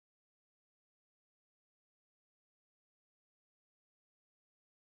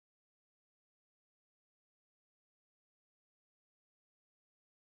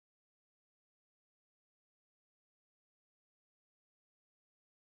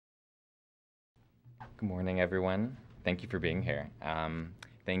Good morning, everyone. Thank you for being here.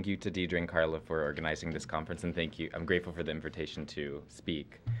 Thank you to Deidre and Carla for organizing this conference, and thank you. I'm grateful for the invitation to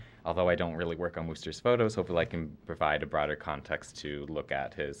speak. Although I don't really work on Worcester's photos, hopefully I can provide a broader context to look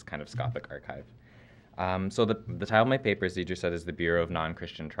at his kind of Scopic archive. So the title of my paper, as Deidre said, is The Bureau of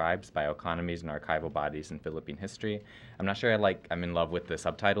Non-Christian Tribes, Bioeconomies and Archival Bodies in Philippine History. I'm not sure I'm in love with the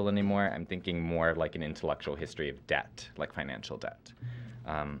subtitle anymore. I'm thinking more of like an intellectual history of debt, like financial debt.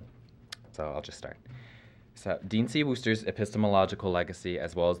 So I'll just start. So, Dean C. Worcester's epistemological legacy,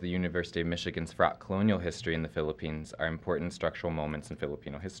 as well as the University of Michigan's fraught colonial history in the Philippines, are important structural moments in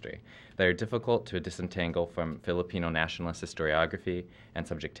Filipino history that are difficult to disentangle from Filipino nationalist historiography and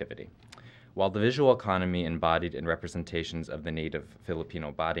subjectivity. While the visual economy embodied in representations of the native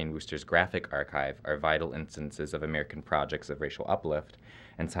Filipino body in Worcester's graphic archive are vital instances of American projects of racial uplift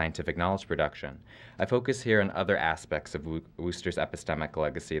and scientific knowledge production, I focus here on other aspects of Worcester's epistemic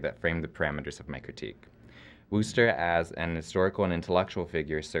legacy that frame the parameters of my critique. Worcester as an historical and intellectual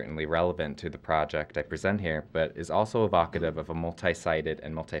figure is certainly relevant to the project I present here, but is also evocative of a multi-sided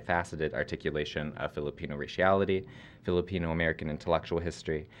and multifaceted articulation of Filipino raciality, Filipino-American intellectual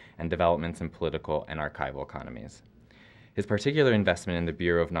history, and developments in political and archival economies. His particular investment in the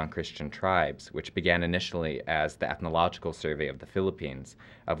Bureau of Non-Christian Tribes, which began initially as the ethnological survey of the Philippines,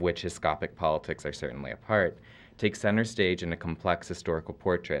 of which his Scopic politics are certainly a part, takes center stage in a complex historical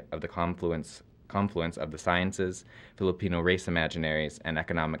portrait of the confluence of the sciences, Filipino race imaginaries, and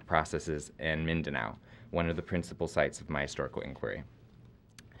economic processes in Mindanao, one of the principal sites of my historical inquiry.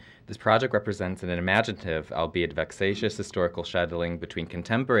 This project represents an imaginative, albeit vexatious, historical shuttling between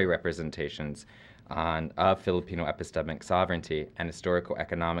contemporary representations of Filipino epistemic sovereignty and historical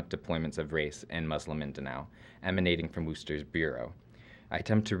economic deployments of race in Muslim Mindanao, emanating from Worcester's Bureau. I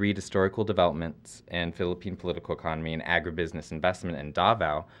attempt to read historical developments in Philippine political economy and agribusiness investment in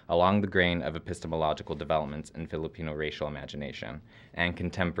Davao along the grain of epistemological developments in Filipino racial imagination and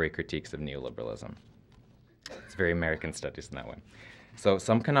contemporary critiques of neoliberalism. It's very American studies in that way. So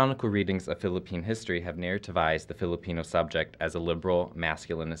some canonical readings of Philippine history have narrativized the Filipino subject as a liberal,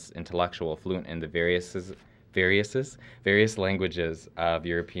 masculinist intellectual fluent in the various languages of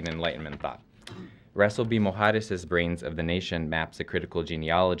European Enlightenment thought. Russell B. Mojares' Brains of the Nation maps a critical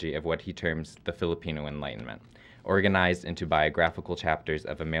genealogy of what he terms the Filipino Enlightenment, organized into biographical chapters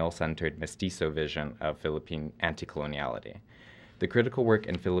of a male-centered mestizo vision of Philippine anti-coloniality. The critical work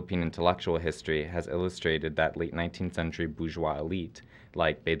in Philippine intellectual history has illustrated that late 19th century bourgeois elite,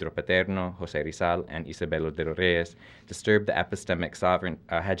 like Pedro Paterno, Jose Rizal, and Isabel de los Reyes, disturbed the epistemic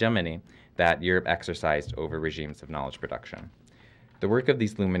hegemony that Europe exercised over regimes of knowledge production. The work of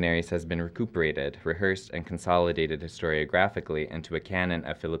these luminaries has been recuperated, rehearsed, and consolidated historiographically into a canon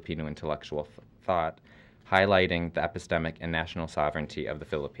of Filipino intellectual thought, highlighting the epistemic and national sovereignty of the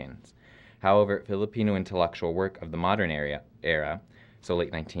Philippines. However, Filipino intellectual work of the modern era, so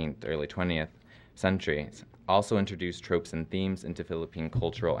late 19th, early 20th centuries, also introduced tropes and themes into Philippine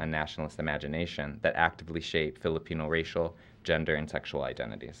cultural and nationalist imagination that actively shape Filipino racial, gender, and sexual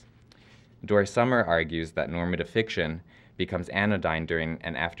identities. Doris Sommer argues that normative fiction becomes anodyne during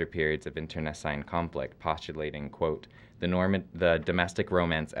and after periods of internecine conflict, postulating, quote, the domestic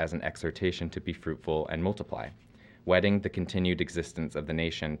romance as an exhortation to be fruitful and multiply, wedding the continued existence of the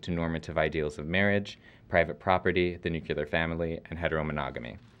nation to normative ideals of marriage, private property, the nuclear family, and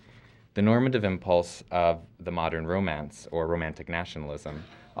heteromonogamy. The normative impulse of the modern romance, or romantic nationalism,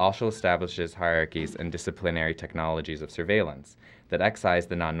 also establishes hierarchies and disciplinary technologies of surveillance that excise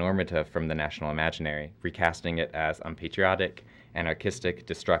the non-normative from the national imaginary, recasting it as unpatriotic, anarchistic,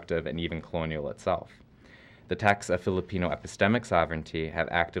 destructive, and even colonial itself. The texts of Filipino epistemic sovereignty have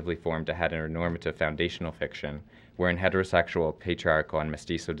actively formed a heteronormative foundational fiction wherein heterosexual, patriarchal, and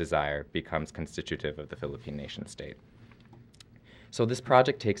mestizo desire becomes constitutive of the Philippine nation-state. So this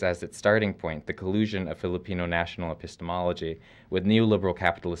project takes as its starting point the collusion of Filipino national epistemology with neoliberal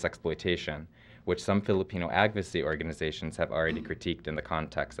capitalist exploitation, which some Filipino advocacy organizations have already critiqued in the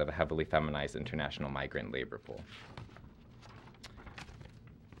context of a heavily feminized international migrant labor pool.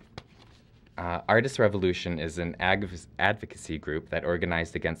 Artist Revolution is an advocacy group that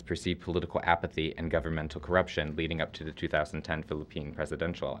organized against perceived political apathy and governmental corruption leading up to the 2010 Philippine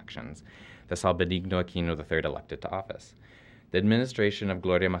presidential elections that saw Benigno Aquino III elected to office. The administration of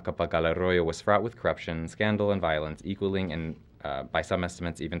Gloria Macapagal Arroyo was fraught with corruption, scandal, and violence, equaling and, by some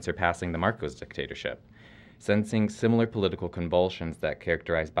estimates, even surpassing the Marcos dictatorship. Sensing similar political convulsions that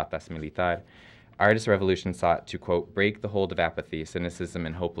characterized Batas Militar, Artist Revolution sought to, quote, break the hold of apathy, cynicism,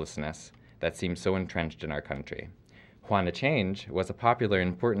 and hopelessness that seemed so entrenched in our country. Juana Change was a popular and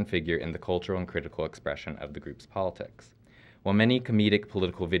important figure in the cultural and critical expression of the group's politics. While many comedic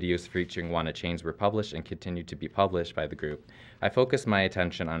political videos featuring Wanna Change were published and continue to be published by the group, I focused my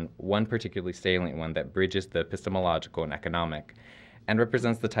attention on one particularly salient one that bridges the epistemological and economic, and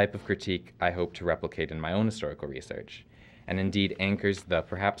represents the type of critique I hope to replicate in my own historical research, and indeed anchors the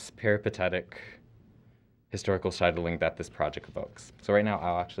perhaps peripatetic historical shadowing that this project evokes. So right now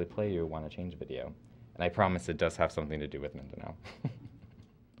I'll actually play you a Wanna Change video, and I promise it does have something to do with Mindanao.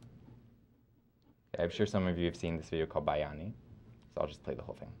 I'm sure some of you have seen this video called Bayani, so I'll just play the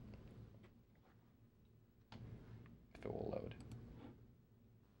whole thing. If it will load.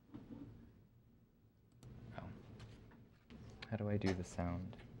 Oh. How do I do the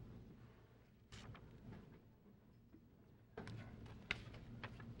sound?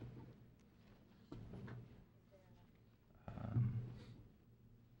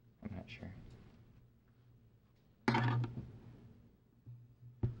 I'm not sure.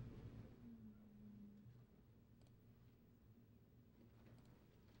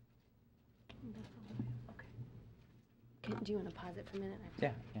 Do you want to pause it for a minute?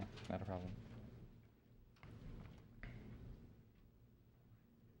 Yeah, not a problem.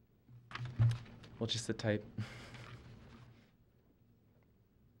 We'll just sit tight.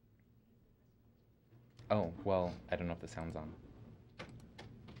 Oh, well, I don't know if the sound's on.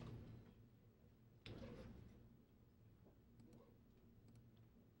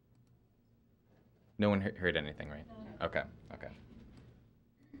 No one heard anything, right? Okay, okay.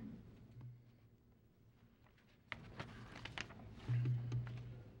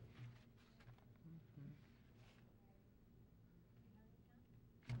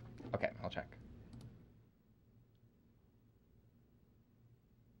 Okay, I'll check.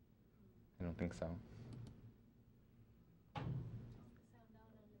 I don't think so.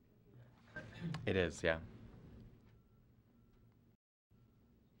 It is, yeah.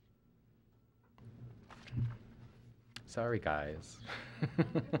 Sorry, guys.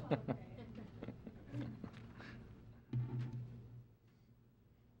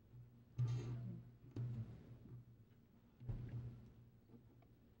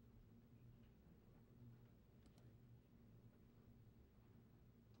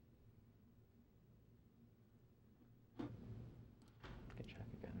 Check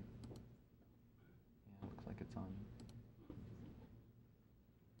again. Yeah, looks like it's on.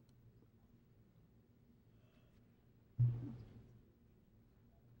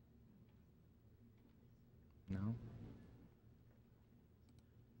 No?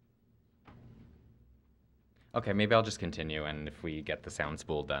 Okay, maybe I'll just continue, and if we get the sound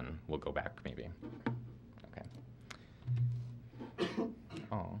spool done, we'll go back, maybe. Okay.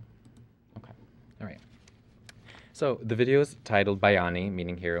 Oh, okay. All right. So the video is titled Bayani,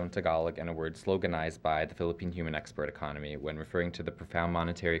 meaning hero in Tagalog, and a word sloganized by the Philippine human export economy when referring to the profound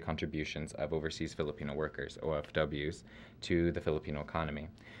monetary contributions of overseas Filipino workers, OFWs, to the Filipino economy.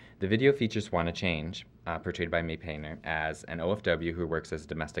 The video features Wanna Change, portrayed by May Painter, as an OFW who works as a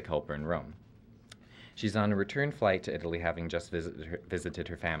domestic helper in Rome. She's on a return flight to Italy, having just visited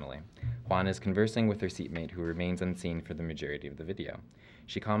her family. Juana is conversing with her seatmate, who remains unseen for the majority of the video.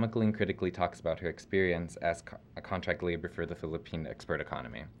 She comically and critically talks about her experience as a contract labor for the Philippine export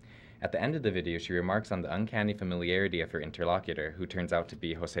economy. At the end of the video, she remarks on the uncanny familiarity of her interlocutor, who turns out to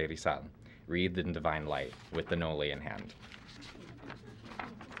be Jose Rizal, wreathed in divine light, with the noli in hand.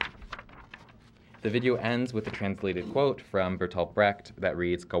 The video ends with a translated quote from Bertolt Brecht that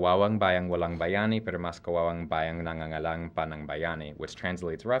reads, "Kawawang bayang walang bayani, pero mas kawawang bayang nangangalang pa ng bayani," which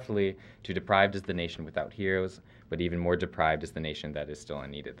translates roughly to "deprived is the nation without heroes, but even more deprived is the nation that is still in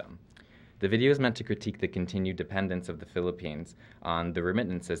need of them." The video is meant to critique the continued dependence of the Philippines on the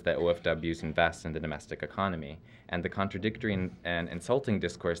remittances that OFWs invest in the domestic economy, and the contradictory and insulting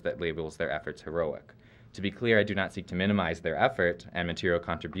discourse that labels their efforts heroic. To be clear, I do not seek to minimize their effort and material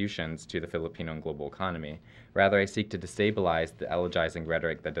contributions to the Filipino and global economy. Rather, I seek to destabilize the elegizing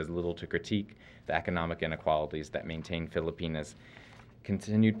rhetoric that does little to critique the economic inequalities that maintain Filipinas'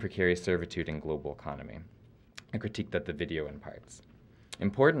 continued precarious servitude in global economy, a critique that the video imparts.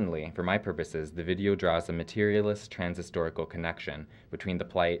 Importantly, for my purposes, the video draws a materialist transhistorical connection between the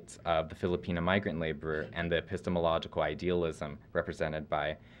plight of the Filipino migrant laborer and the epistemological idealism represented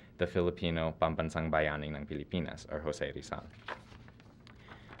by the Filipino Pambansang Bayani ng Pilipinas, or Jose Rizal.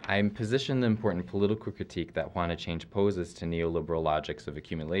 I position the important political critique that Wanna Change poses to neoliberal logics of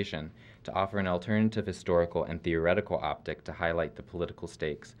accumulation to offer an alternative historical and theoretical optic to highlight the political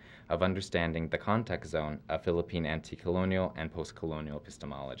stakes of understanding the context zone of Philippine anti-colonial and post-colonial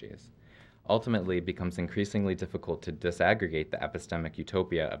epistemologies. Ultimately, it becomes increasingly difficult to disaggregate the epistemic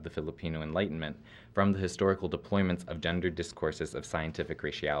utopia of the Filipino Enlightenment from the historical deployments of gendered discourses of scientific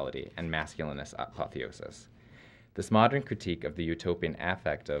raciality and masculinist apotheosis. This modern critique of the utopian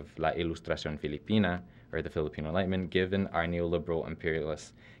affect of La Ilustración Filipina, or the Philippine Enlightenment, given our neoliberal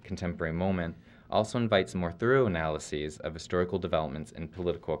imperialist contemporary moment, also invites more thorough analyses of historical developments in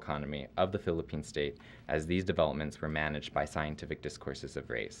political economy of the Philippine state as these developments were managed by scientific discourses of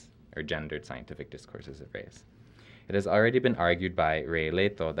race, or gendered scientific discourses of race. It has already been argued by Ray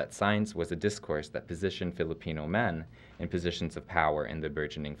Leto that science was a discourse that positioned Filipino men in positions of power in the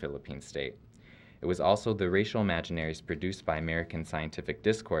burgeoning Philippine state. It was also the racial imaginaries produced by American scientific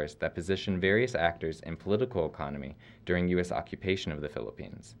discourse that positioned various actors in political economy during U.S. occupation of the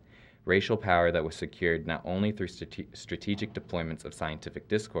Philippines. Racial power that was secured not only through strategic deployments of scientific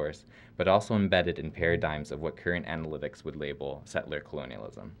discourse, but also embedded in paradigms of what current analytics would label settler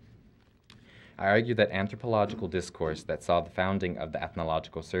colonialism. I argue that anthropological discourse that saw the founding of the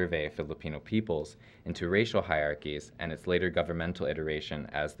Ethnological Survey of Filipino peoples into racial hierarchies and its later governmental iteration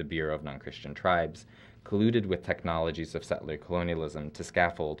as the Bureau of Non-Christian Tribes colluded with technologies of settler colonialism to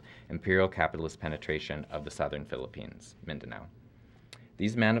scaffold imperial capitalist penetration of the southern Philippines, Mindanao.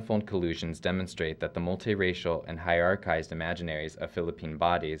 These manifold collusions demonstrate that the multiracial and hierarchized imaginaries of Philippine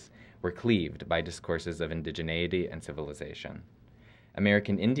bodies were cleaved by discourses of indigeneity and civilization.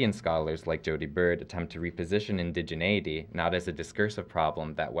 American Indian scholars like Jody Bird attempt to reposition indigeneity not as a discursive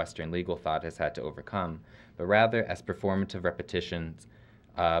problem that Western legal thought has had to overcome, but rather as performative repetitions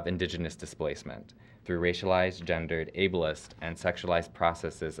of indigenous displacement through racialized, gendered, ableist, and sexualized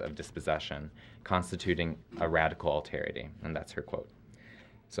processes of dispossession, constituting a radical alterity. And that's her quote.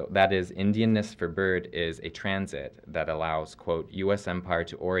 So that is, Indianness for Bird is a transit that allows, quote, U.S. empire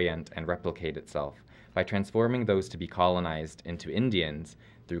to orient and replicate itself by transforming those to be colonized into Indians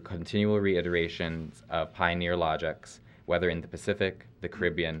through continual reiterations of pioneer logics, whether in the Pacific, the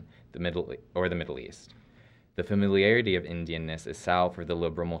Caribbean, the Middle East. The familiarity of Indianness is salve for the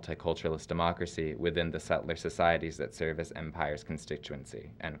liberal multiculturalist democracy within the settler societies that serve as empire's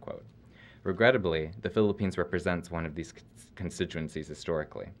constituency, end quote. Regrettably, the Philippines represents one of these constituencies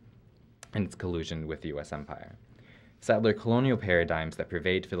historically in its collusion with the U.S. empire. Settler colonial paradigms that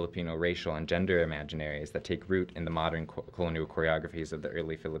pervade Filipino racial and gender imaginaries that take root in the modern colonial choreographies of the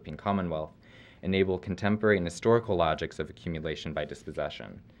early Philippine Commonwealth enable contemporary and historical logics of accumulation by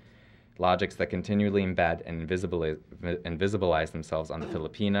dispossession, logics that continually embed and invisibilize themselves on the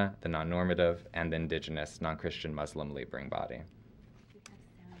Filipina, the non-normative, and the indigenous non-Christian Muslim laboring body.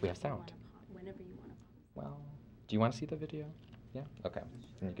 We have sound. Whenever you want to. Well, do you want to see the video? Yeah? Okay.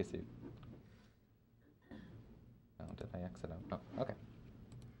 Then you can see. Oh, did I exit out? Oh, okay.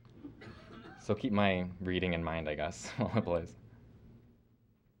 So keep my reading in mind, I guess, while it plays.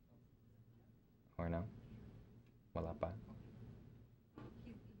 Or no? Wala pa? We're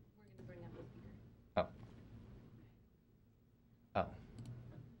going to bring up the speaker. Oh. Oh.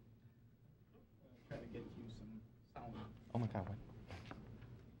 Try to get you some sound. Oh my God, what?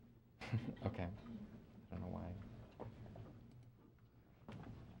 Okay. I don't know why.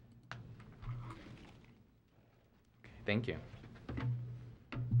 Thank you.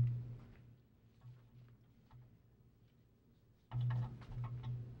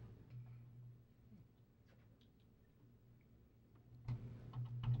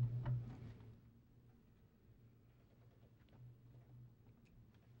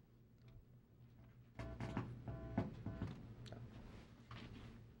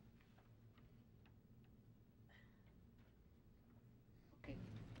 Okay.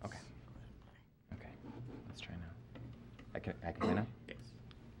 Okay. Okay. Let's try now. I can play now? Yes.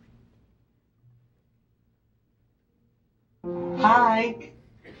 Hi!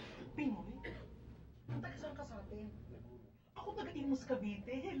 Pinoy? Taga saan ka sa atin? Ako taga Imus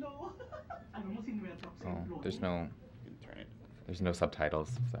Cavite. Hello! Alam mo, sinuwerte ako sa Oh, employee. there's no You can turn it. there's no subtitles.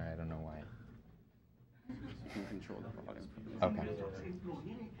 Sorry, I don't know why. You can control the volume from the Okay. Sinuwerte ako sa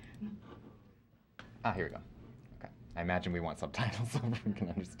employee. Ah, here we go. Okay. I imagine we want subtitles so we can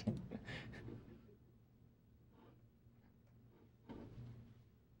understand.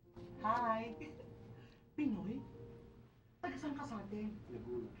 Hi! Pinoy? Taga saan ka sa atin?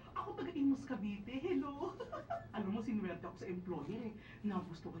 Ako taga Imus Cavite. Hello! Alam mo, sinuwerte ako sa employer.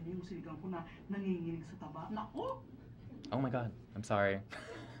 Nagustuhan niya yung sinigang ko na nanginginig sa taba. Nako! Oh my God, I'm sorry.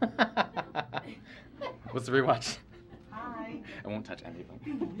 Let's rewatch. Hi! I won't touch anything.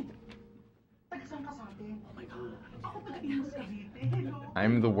 Pinoy? Taga saan ka sa atin? Oh my God! Ako taga Imus Cavite. Hello!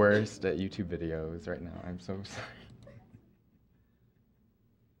 I'm the worst at YouTube videos right now. I'm so sorry.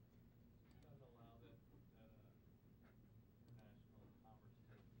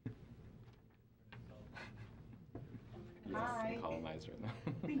 Hi. Colonized right now.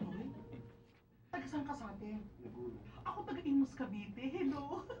 Pinoy? Taga saan ka sa atin? Ako taga Imus Cavite.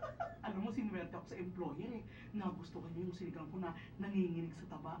 Hello! Alam mo, sinuwerte ako sa employer eh. Nagustuhan niya yung sinigang ko na nanginginig sa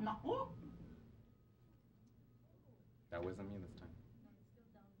taba. Naku! That wasn't me this time.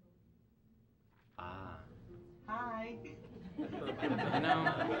 Ah. Hi! No. Hello!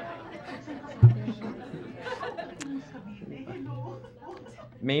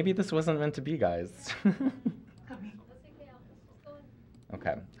 Maybe this wasn't meant to be, guys.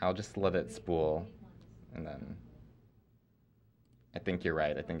 Okay, I'll just let it spool, and then I think you're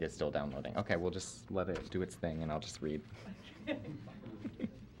right. I think it's still downloading. Okay, we'll just let it do its thing, and I'll just read.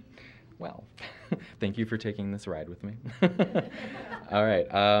 Well, thank you for taking this ride with me. All right.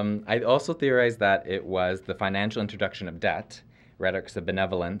 I also theorized that it was the financial introduction of debt, rhetorics of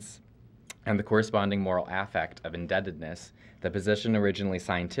benevolence, and the corresponding moral affect of indebtedness that positioned originally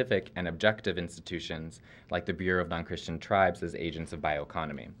scientific and objective institutions like the Bureau of Non-Christian Tribes as agents of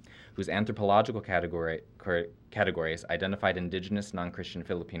bioeconomy, whose anthropological categories identified indigenous non-Christian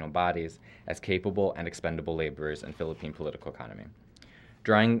Filipino bodies as capable and expendable laborers in Philippine political economy.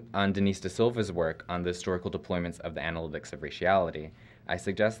 Drawing on Denise de Silva's work on the historical deployments of the analytics of raciality, I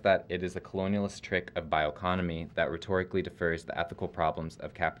suggest that it is a colonialist trick of bioeconomy that rhetorically defers the ethical problems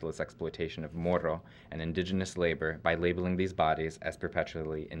of capitalist exploitation of Moro and indigenous labor by labeling these bodies as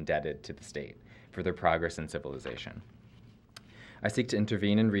perpetually indebted to the state for their progress in civilization. I seek to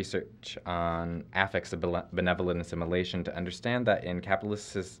intervene in research on affects of benevolent assimilation to understand that in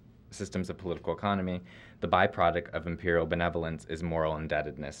capitalist systems of political economy, the byproduct of imperial benevolence is moral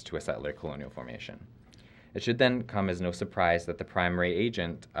indebtedness to a settler colonial formation. It should then come as no surprise that the primary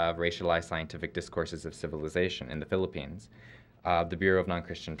agent of racialized scientific discourses of civilization in the Philippines, the Bureau of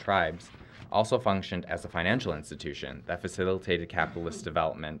Non-Christian Tribes, also functioned as a financial institution that facilitated capitalist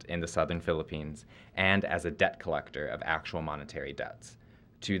development in the southern Philippines and as a debt collector of actual monetary debts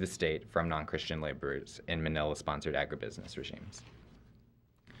to the state from non-Christian laborers in Manila-sponsored agribusiness regimes.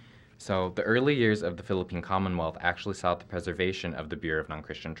 So the early years of the Philippine Commonwealth actually saw the preservation of the Bureau of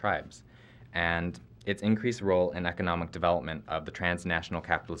Non-Christian Tribes and its increased role in economic development of the transnational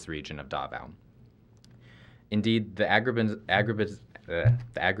capitalist region of Davao. Indeed, the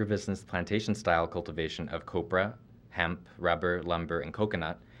agribusiness plantation-style cultivation of copra, hemp, rubber, lumber, and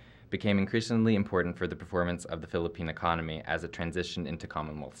coconut became increasingly important for the performance of the Philippine economy as it transitioned into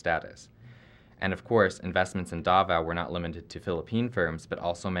Commonwealth status. And of course, investments in Davao were not limited to Philippine firms, but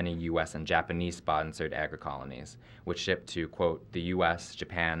also many U.S. and Japanese-sponsored agri-colonies, which shipped to, quote, the U.S.,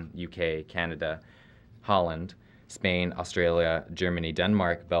 Japan, UK, Canada, Holland, Spain, Australia, Germany,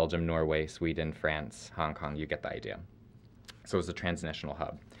 Denmark, Belgium, Norway, Sweden, France, Hong Kong, you get the idea. So it was a transnational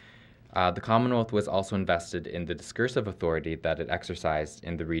hub. The Commonwealth was also invested in the discursive authority that it exercised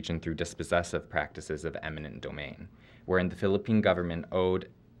in the region through dispossessive practices of eminent domain, wherein the Philippine government owned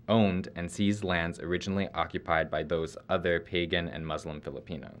and seized lands originally occupied by those other pagan and Muslim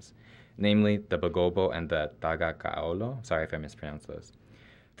Filipinos, namely the Bagobo and the Tagakaolo. Sorry if I mispronounced those.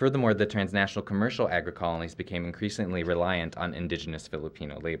 Furthermore, the transnational commercial agri-colonies became increasingly reliant on indigenous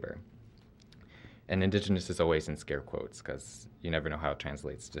Filipino labor. And indigenous is always in scare quotes because you never know how it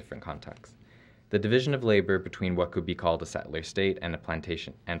translates to different contexts. The division of labor between what could be called a settler state and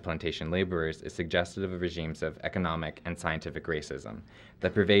plantation laborers is suggestive of regimes of economic and scientific racism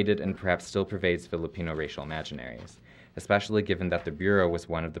that pervaded and perhaps still pervades Filipino racial imaginaries, especially given that the Bureau was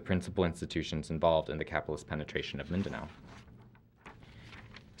one of the principal institutions involved in the capitalist penetration of Mindanao.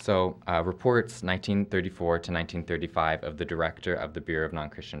 So, reports 1934 to 1935 of the director of the Bureau of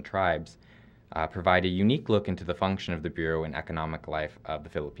Non-Christian Tribes provide a unique look into the function of the Bureau in economic life of the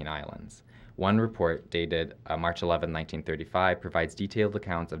Philippine Islands. One report, dated March 11, 1935, provides detailed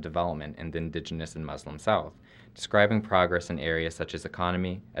accounts of development in the indigenous and Muslim South, describing progress in areas such as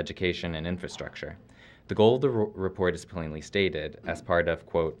economy, education, and infrastructure. The goal of the report is plainly stated as part of,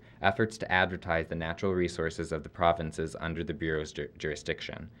 quote, efforts to advertise the natural resources of the provinces under the Bureau's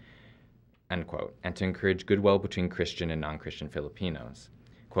jurisdiction, end quote, and to encourage goodwill between Christian and non-Christian Filipinos,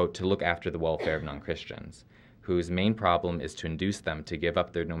 quote, to look after the welfare of non-Christians, whose main problem is to induce them to give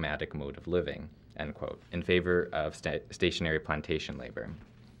up their nomadic mode of living, end quote, in favor of stationary plantation labor.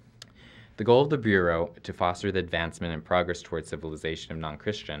 The goal of the Bureau, to foster the advancement and progress towards civilization of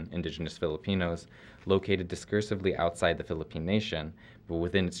non-Christian, indigenous Filipinos, located discursively outside the Philippine nation, but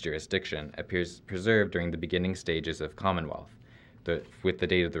within its jurisdiction, appears preserved during the beginning stages of Commonwealth, with the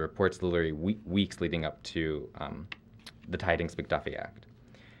date of the reports literally weeks leading up to the Tidings-McDuffie Act.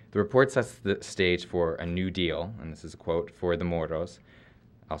 The report sets the stage for a new deal, and this is a quote, for the Moros,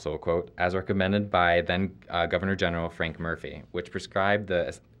 also a quote, as recommended by then Governor General Frank Murphy, which prescribed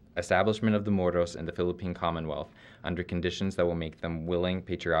the establishment of the Moros in the Philippine Commonwealth under conditions that will make them willing,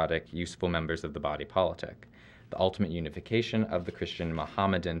 patriotic, useful members of the body politic. the ultimate unification of the Christian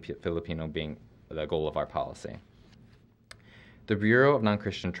Mohammedan Filipino being the goal of our policy. The Bureau of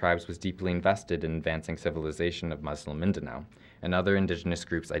Non-Christian Tribes was deeply invested in advancing civilization of Muslim Mindanao and other indigenous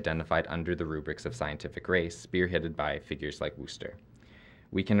groups identified under the rubrics of scientific race, spearheaded by figures like Worcester.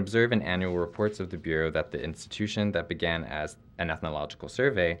 We can observe in annual reports of the Bureau that the institution that began as an ethnological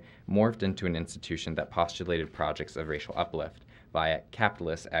survey morphed into an institution that postulated projects of racial uplift via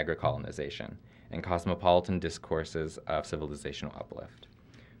capitalist agri-colonization and cosmopolitan discourses of civilizational uplift.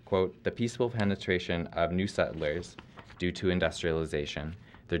 Quote, the peaceful penetration of new settlers due to industrialization,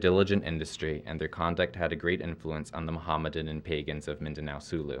 their diligent industry, and their conduct had a great influence on the Mohammedan and pagans of Mindanao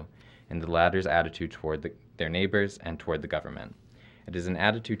Sulu, and the latter's attitude toward their neighbors and toward the government. It is an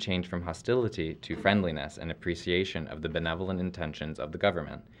attitude change from hostility to friendliness and appreciation of the benevolent intentions of the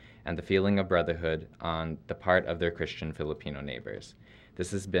government and the feeling of brotherhood on the part of their Christian Filipino neighbors.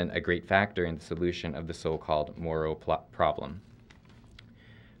 This has been a great factor in the solution of the so-called Moro problem.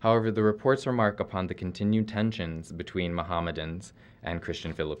 However, the reports remark upon the continued tensions between Mohammedans and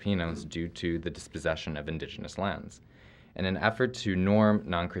Christian Filipinos due to the dispossession of indigenous lands. In an effort to norm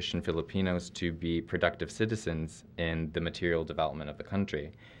non-Christian Filipinos to be productive citizens in the material development of the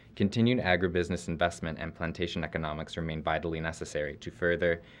country, continued agribusiness investment and plantation economics remain vitally necessary to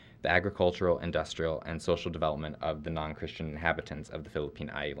further the agricultural, industrial, and social development of the non-Christian inhabitants of the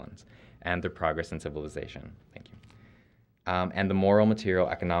Philippine Islands and their progress in civilization. Thank you. And the moral, material,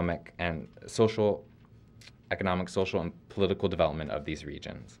 economic, social, and political development of these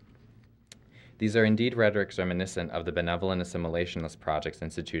regions. These are indeed rhetorics reminiscent of the benevolent assimilationist projects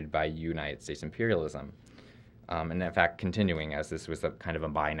instituted by United States imperialism, and in fact continuing as this was a kind of a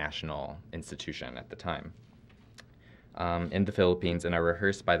binational institution at the time in the Philippines and are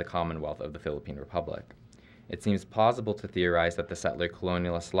rehearsed by the Commonwealth of the Philippine Republic. It seems plausible to theorize that the settler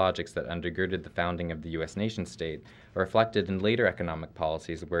colonialist logics that undergirded the founding of the U.S. nation-state are reflected in later economic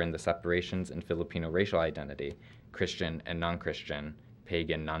policies wherein the separations in Filipino racial identity, Christian and non-Christian,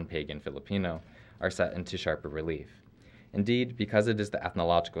 pagan, non-pagan Filipino, are set into sharper relief. Indeed, because it is the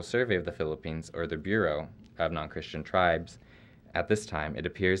Ethnological Survey of the Philippines, or the Bureau of Non-Christian Tribes, at this time, it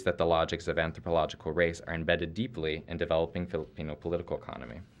appears that the logics of anthropological race are embedded deeply in developing Filipino political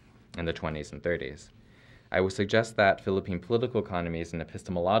economy in the 20s and 30s. I would suggest that Philippine political economy is an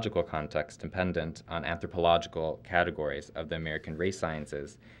epistemological context dependent on anthropological categories of the American race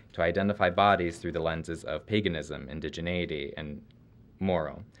sciences to identify bodies through the lenses of paganism, indigeneity, and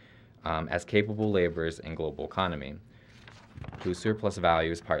moral, as capable laborers in global economy, whose surplus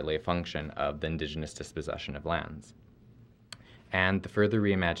value is partly a function of the indigenous dispossession of lands, and the further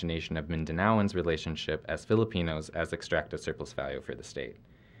reimagination of Mindanaoans' relationship as Filipinos as extracted surplus value for the state.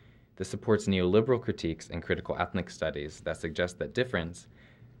 This supports neoliberal critiques and critical ethnic studies that suggest that difference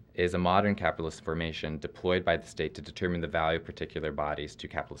is a modern capitalist formation deployed by the state to determine the value of particular bodies to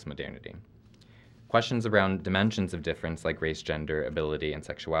capitalist modernity. Questions around dimensions of difference like race, gender, ability, and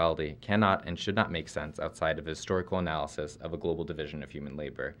sexuality cannot and should not make sense outside of a historical analysis of a global division of human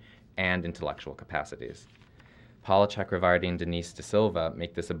labor and intellectual capacities. Paula Chakravarty and Denise De Silva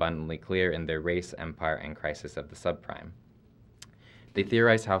make this abundantly clear in their Race, Empire, and Crisis of the Subprime. They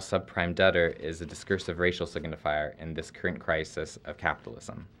theorize how subprime debtor is a discursive racial signifier in this current crisis of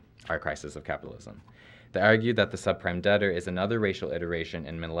capitalism, our crisis of capitalism. They argue that the subprime debtor is another racial iteration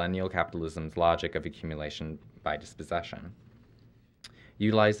in millennial capitalism's logic of accumulation by dispossession.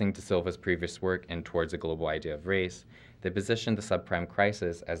 Utilizing De Silva's previous work in Towards a Global Idea of Race, they position the subprime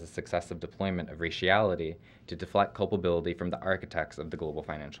crisis as a successive deployment of raciality to deflect culpability from the architects of the global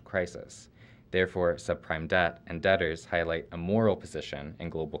financial crisis. Therefore, subprime debt and debtors highlight a moral position in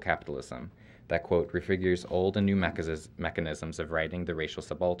global capitalism that, quote, refigures old and new mechanisms of righting the racial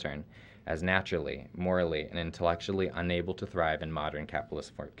subaltern as naturally, morally, and intellectually unable to thrive in modern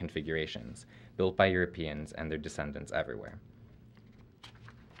capitalist configurations built by Europeans and their descendants everywhere.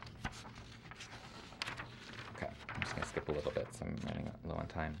 Okay, I'm just going to skip a little bit, so I'm running low on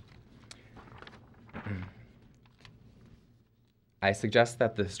time. I suggest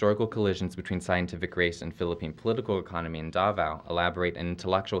that the historical collisions between scientific race and Philippine political economy in Davao elaborate an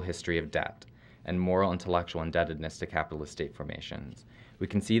intellectual history of debt and moral intellectual indebtedness to capitalist state formations. We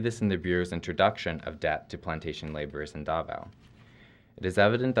can see this in the Bureau's introduction of debt to plantation laborers in Davao. It is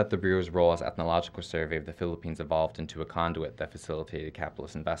evident that the Bureau's role as ethnological survey of the Philippines evolved into a conduit that facilitated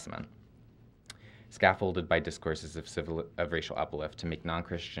capitalist investment, scaffolded by discourses of racial uplift to make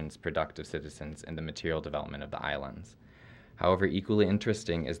non-Christians productive citizens in the material development of the islands. However, equally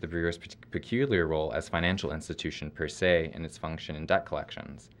interesting is the Bureau's peculiar role as financial institution per se in its function in debt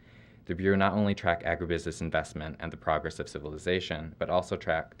collections. The Bureau not only tracked agribusiness investment and the progress of civilization, but also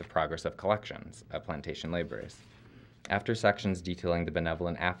tracked the progress of collections of plantation laborers. After sections detailing the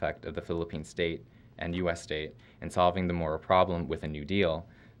benevolent affect of the Philippine state and U.S. state in solving the moral problem with a New Deal,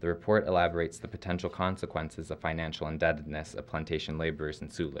 the report elaborates the potential consequences of financial indebtedness of plantation laborers in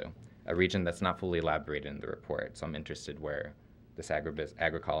Sulu, a region that's not fully elaborated in the report, so I'm interested where this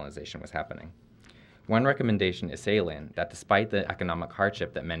agricolonization was happening. One recommendation is salient, that despite the economic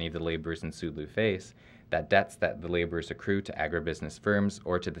hardship that many of the laborers in Sulu face, that debts that the laborers accrue to agribusiness firms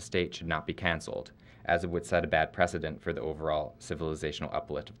or to the state should not be canceled, as it would set a bad precedent for the overall civilizational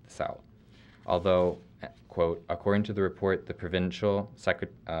uplift of the South. Although, quote, according to the report the provincial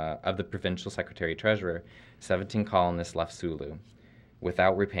secretary-treasurer, 17 colonists left Sulu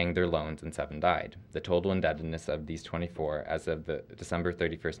without repaying their loans and 7 died. The total indebtedness of these 24 as of December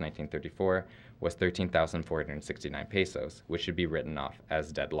 31st, 1934 was 13,469 pesos, which should be written off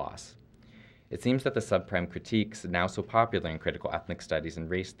as dead loss. It seems that the subprime critiques, now so popular in critical ethnic studies and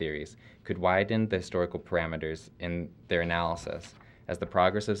race theories, could widen the historical parameters in their analysis, as the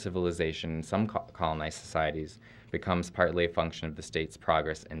progress of civilization in some colonized societies becomes partly a function of the state's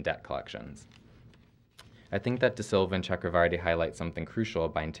progress in debt collections. I think that De Silva and Chakravarty highlight something crucial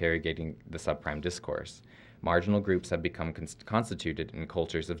by interrogating the subprime discourse. Marginal groups have become constituted in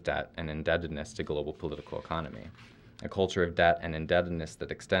cultures of debt and indebtedness to global political economy. A culture of debt and indebtedness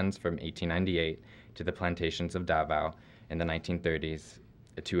that extends from 1898 to the plantations of Davao in the 1930s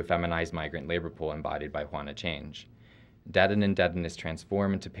to a feminized migrant labor pool embodied by Juana Change. Debt and indebtedness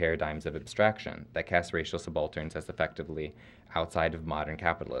transform into paradigms of abstraction that cast racial subalterns as effectively outside of modern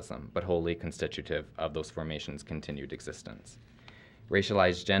capitalism, but wholly constitutive of those formations' continued existence.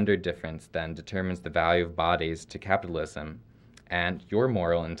 Racialized gender difference then determines the value of bodies to capitalism and your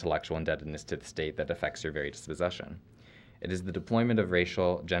moral and intellectual indebtedness to the state that affects your very dispossession. It is the deployment of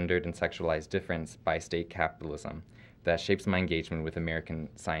racial, gendered, and sexualized difference by state capitalism that shapes my engagement with American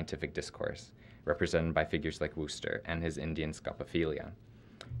scientific discourse, represented by figures like Worcester and his Indian scopophilia,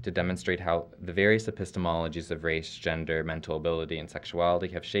 to demonstrate how the various epistemologies of race, gender, mental ability, and sexuality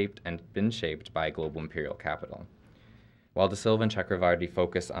have shaped and been shaped by global imperial capital. While De Silva and Chakravarty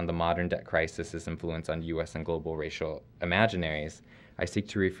focus on the modern debt crisis's influence on U.S. and global racial imaginaries, I seek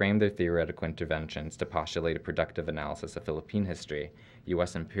to reframe their theoretical interventions to postulate a productive analysis of Philippine history,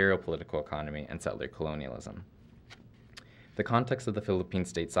 U.S. imperial political economy, and settler colonialism. The context of the Philippine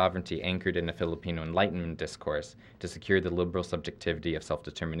state sovereignty anchored in a Filipino Enlightenment discourse to secure the liberal subjectivity of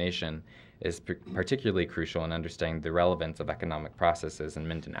self-determination is particularly crucial in understanding the relevance of economic processes in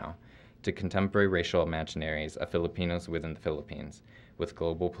Mindanao to contemporary racial imaginaries of Filipinos within the Philippines, with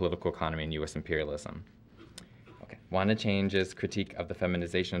global political economy and U.S. imperialism. Juana Change's critique of the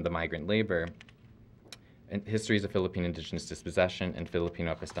feminization of the migrant labor, histories of Philippine indigenous dispossession, and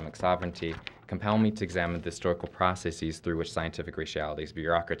Filipino epistemic sovereignty compel me to examine the historical processes through which scientific raciality is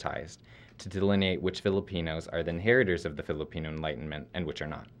bureaucratized, to delineate which Filipinos are the inheritors of the Filipino Enlightenment and which are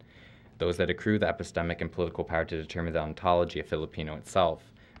not. Those that accrue the epistemic and political power to determine the ontology of Filipino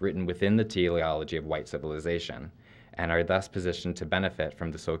itself, written within the teleology of white civilization, and are thus positioned to benefit from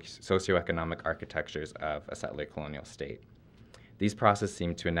the socioeconomic architectures of a settler colonial state. These processes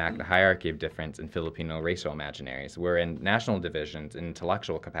seem to enact a hierarchy of difference in Filipino racial imaginaries, wherein national divisions and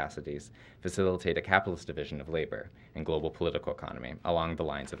intellectual capacities facilitate a capitalist division of labor and global political economy along the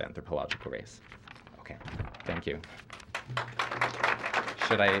lines of anthropological race. Okay, thank you.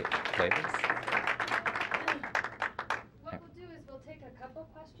 Should I play this? What we'll do is we'll take a couple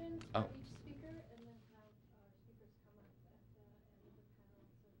questions from each speaker and then have our speakers come up at the end of the panel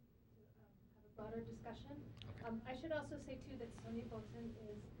to have a broader discussion. I should also say, too, that Sony Bolton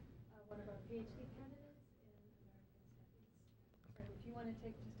is one of our PhD candidates in American Studies. So if you want to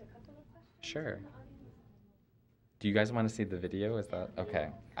take just a couple of questions Sure. from the audience. Do you guys want to see the video? Is that okay?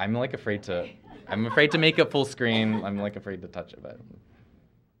 I'm like afraid to make it full screen. I'm like afraid to touch it, but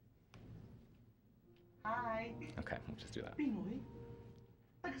Hi! okay, we'll just do that. Pinoy?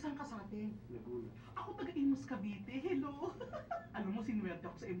 Taga-saan ka sa atin? Ako taga-Imus Cavite. Hello! Alam mo, sinuwerte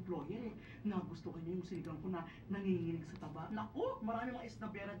ako sa employer eh. Nagustuhan niya yung sinigang ko na nanginginig sa taba. Naku! Marami mga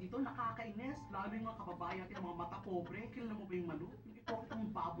isnabera dito, nakakainis. Lalo yung mga kababayan natin, mga mata pobre. Kilala mo ba yung Malu? Yung ipokit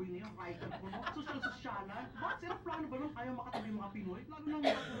ang baboy na yun, writer ko, no? Sosyal-sosyalan. Bakit sila plano ba nun? Ayaw makatabi yung mga Pinoy? Lalo na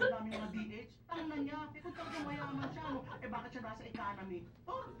mga tulad namin mga DH. Tanong na niya, eh kung talagang mayaman siya, no? Eh bakit siya nasa economy?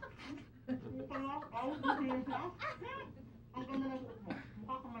 Oh! Pala, out mo rin ka? Ang ganda ng suot mo.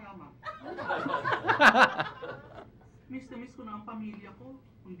 Mukha kang mayaman. Miss na miss ko na ang pamilya ko.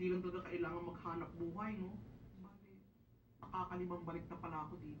 Hindi lang talaga kailangan maghanap buhay, no? Bakit? Nakakalimang balik na pala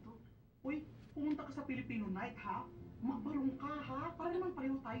ako dito. Uy, pumunta ka sa Filipino night, ha? Magbarong ka, ha? Para naman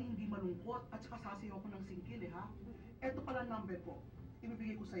pareho tayo hindi malungkot at saka sasayaw ko ng singkil, ha? Eto pala number ko.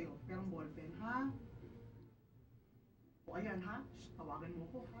 Ibibigay ko sa'yo. Perang ballpen, ha? O ayan, ha? Shh, tawagan mo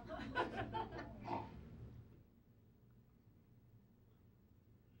ko, ha?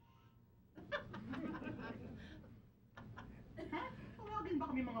 Tawagin ba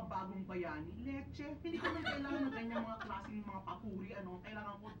kami mga bagong bayani? Leche, hindi ko naman kailangan ng ganyang mga klaseng mga papuri, ano?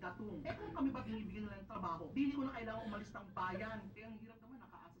 Kailangan ko datong. Eh kung kami ba binibigyan nila ng trabaho, hindi ko na kailangan umalis ng bayan. Eh ang hirap naman,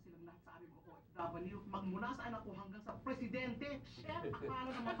 nakaasa silang lahat sa amin ko. OFW, magmula sa anak ko hanggang sa presidente. Chef,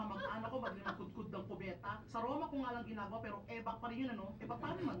 akala naman kamag-anak ko, magaling magkudkod ng kubeta. Sa Roma ko nga lang ginagawa, pero ebak pa rin yun, ano? Ebak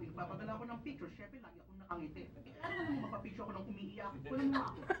pa rin man, papadala ko ng picture. Chef, lagi akong nakangiti. Eh ano naman mapapicture ako ng umiiyak? Wala mo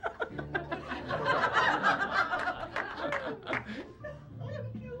ako.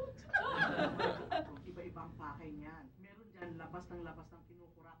 Iba-ibang pakay niyan. Meron dyan labas ng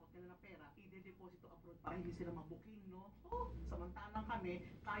kinukurakot nila na pera, ide-deposito abroad para hindi sila mabuking, no? Oh, samantalang kami,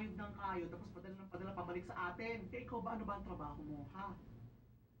 kayod ng kayod, tapos padala ng padala pabalik sa atin. Eh, ikaw ba, ano ba ang trabaho mo, ha?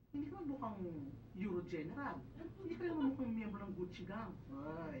 Hindi ka mukhang Euro General. Hindi ka naman mukhang miyembro ng Gucci Gang.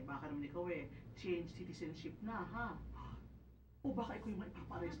 Ay, baka naman ikaw change citizenship na, ha? O baka ikaw yung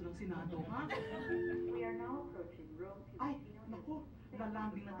maipaparesto ng Senado, ha? We are now approaching Rome. Ay, naku,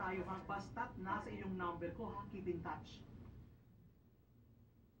 lalanding na tayo, ha? Basta't nasa iyong number ko, ha? Keep in touch.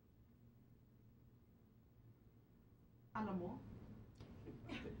 Alam mo,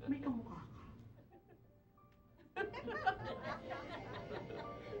 may kamukha ka.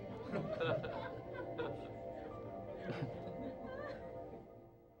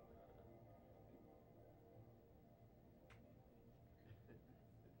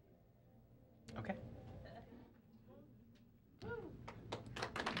 Okay.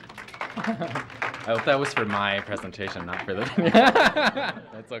 I hope that was for my presentation, not for the.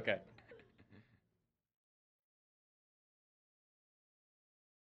 That's okay.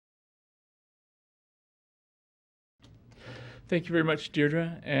 Thank you very much,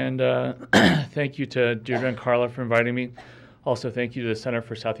 Deirdre, and thank you to Deirdre and Carla for inviting me. Also, thank you to the Center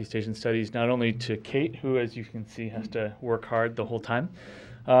for Southeast Asian Studies, not only to Kate, who, as you can see, has to work hard the whole time,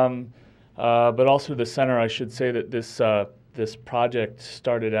 but also the center. I should say that this project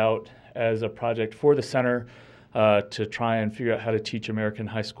started out as a project for the center to try and figure out how to teach American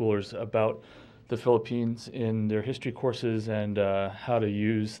high schoolers about the Philippines in their history courses and how to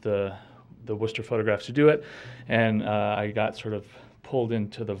use the Worcester photographs to do it. And I got sort of pulled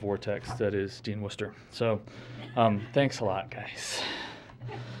into the vortex that is Dean Worcester. So thanks a lot, guys.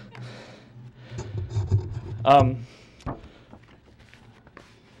 I'll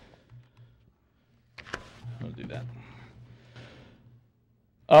do that.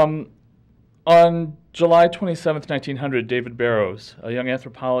 On July 27, 1900, David Barrows, a young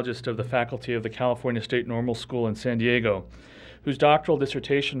anthropologist of the faculty of the California State Normal School in San Diego, whose doctoral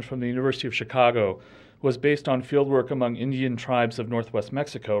dissertation from the University of Chicago was based on fieldwork among Indian tribes of northwest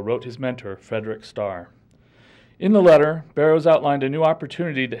Mexico, wrote his mentor, Frederick Starr. In the letter, Barrows outlined a new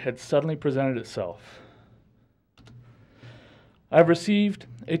opportunity that had suddenly presented itself. "I've received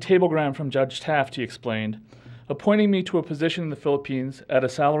a cablegram from Judge Taft," he explained, "appointing me to a position in the Philippines at a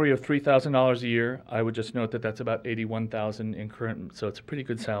salary of $3,000 a year." I would just note that that's about $81,000 in current, so it's a pretty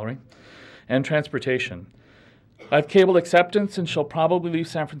good salary, "and transportation. I've cabled acceptance and shall probably leave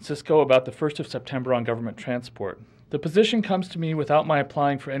San Francisco about the 1st of September on government transport. The position comes to me without my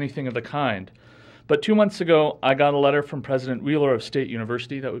applying for anything of the kind. But 2 months ago, I got a letter from President Wheeler of State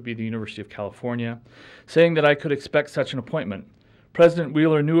University," that would be the University of California, "saying that I could expect such an appointment. President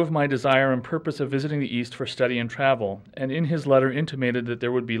Wheeler knew of my desire and purpose of visiting the East for study and travel, and in his letter intimated that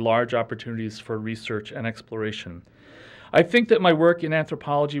there would be large opportunities for research and exploration. I think that my work in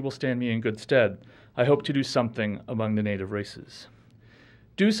anthropology will stand me in good stead. I hope to do something among the native races."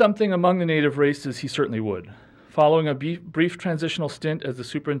 Do something among the native races he certainly would. Following a brief transitional stint as the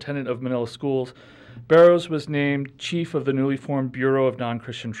superintendent of Manila schools, Barrows was named chief of the newly formed Bureau of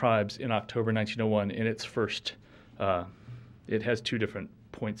Non-Christian Tribes in October 1901 in its first. It has two different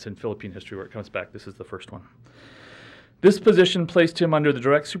points in Philippine history where it comes back. This is the first one. This position placed him under the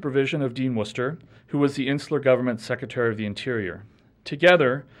direct supervision of Dean Worcester, who was the insular government's Secretary of the Interior.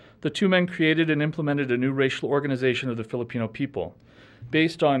 Together, the two men created and implemented a new racial organization of the Filipino people.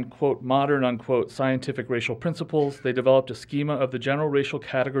 Based on, quote, modern, unquote, scientific racial principles, they developed a schema of the general racial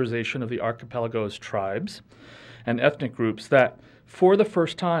categorization of the archipelago's tribes and ethnic groups that, for the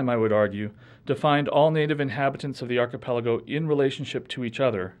first time, I would argue, defined all native inhabitants of the archipelago in relationship to each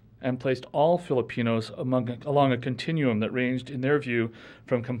other and placed all Filipinos along a continuum that ranged, in their view,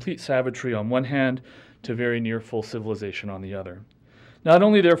 from complete savagery on one hand to very near full civilization on the other. Not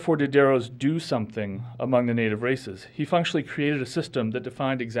only, therefore, did Darrows do something among the native races, he functionally created a system that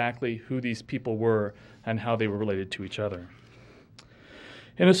defined exactly who these people were and how they were related to each other.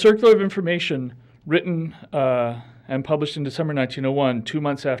 In a circular of information written and published in December 1901, 2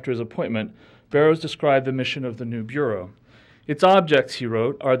 months after his appointment, Barrows described the mission of the new Bureau. Its objects, he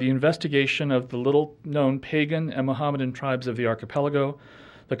wrote, are the investigation of the little-known pagan and Mohammedan tribes of the archipelago,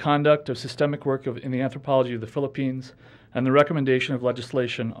 the conduct of systemic work in the anthropology of the Philippines, and the recommendation of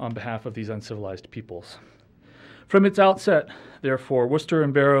legislation on behalf of these uncivilized peoples. From its outset, therefore, Worcester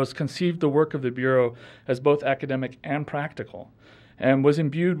and Barrows conceived the work of the Bureau as both academic and practical, and was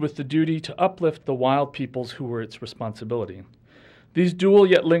imbued with the duty to uplift the wild peoples who were its responsibility. These dual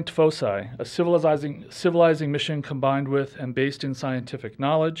yet linked foci, a civilizing mission combined with and based in scientific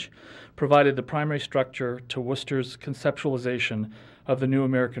knowledge, provided the primary structure to Worcester's conceptualization of the new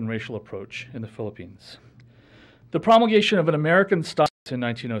American racial approach in the Philippines. The promulgation of an American style in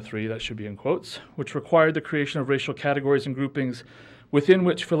 1903, that should be in quotes, which required the creation of racial categories and groupings within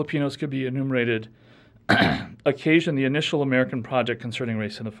which Filipinos could be enumerated, occasioned the initial American project concerning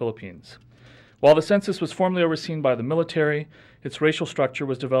race in the Philippines. While the census was formally overseen by the military, its racial structure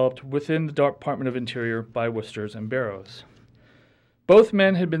was developed within the Department of Interior by Worcesters and Barrows. Both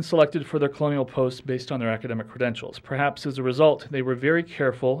men had been selected for their colonial posts based on their academic credentials. Perhaps as a result, they were very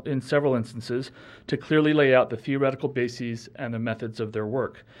careful in several instances to clearly lay out the theoretical bases and the methods of their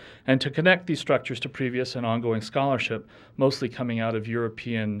work, and to connect these structures to previous and ongoing scholarship, mostly coming out of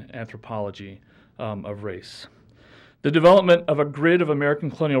European anthropology of race. The development of a grid of American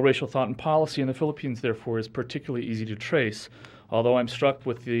colonial racial thought and policy in the Philippines, therefore, is particularly easy to trace, although I'm struck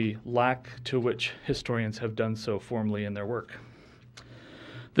with the lack to which historians have done so formally in their work.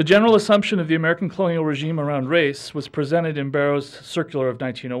 The general assumption of the American colonial regime around race was presented in Barrows' circular of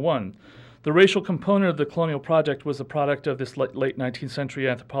 1901. The racial component of the colonial project was the product of this late 19th century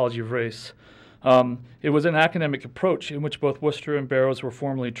anthropology of race. It was an academic approach in which both Worcester and Barrows were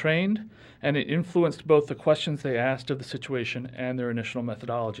formally trained, and it influenced both the questions they asked of the situation and their initial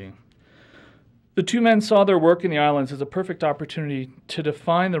methodology. The two men saw their work in the islands as a perfect opportunity to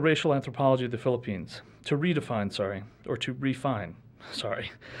define the racial anthropology of the Philippines, to refine,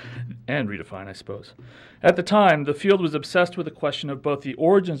 and redefine, I suppose. At the time, the field was obsessed with the question of both the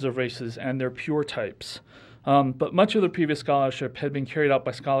origins of races and their pure types. But much of the previous scholarship had been carried out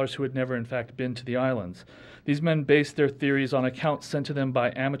by scholars who had never, in fact, been to the islands. These men based their theories on accounts sent to them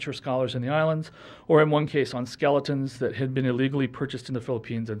by amateur scholars in the islands, or in one case on skeletons that had been illegally purchased in the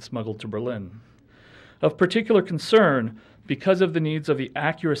Philippines and smuggled to Berlin. Of particular concern, because of the needs of the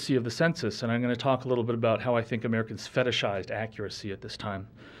accuracy of the census, and I'm going to talk a little bit about how I think Americans fetishized accuracy at this time,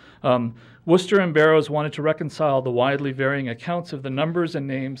 Worcester and Barrows wanted to reconcile the widely varying accounts of the numbers and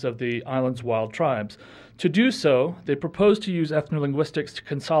names of the island's wild tribes. To do so, they proposed to use ethnolinguistics to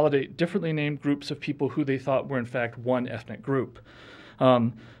consolidate differently named groups of people who they thought were in fact one ethnic group.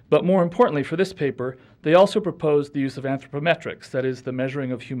 But more importantly for this paper, they also proposed the use of anthropometrics, that is, the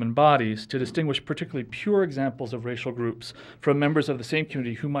measuring of human bodies, to distinguish particularly pure examples of racial groups from members of the same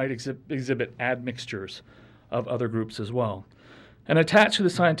community who might exhibit admixtures of other groups as well. And attached to the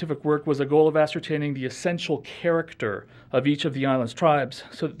scientific work was a goal of ascertaining the essential character of each of the island's tribes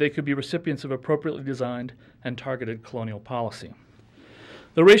so that they could be recipients of appropriately designed and targeted colonial policy.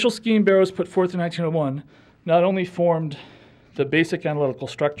 The racial scheme Barrows put forth in 1901 not only formed the basic analytical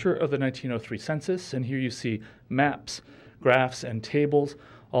structure of the 1903 census, and here you see maps, graphs, and tables,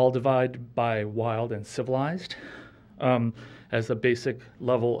 all divided by wild and civilized as the basic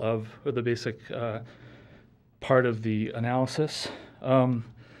level of, or the basic part of the analysis.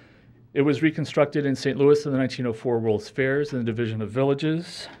 It was reconstructed in St. Louis in the 1904 World's Fairs in the Division of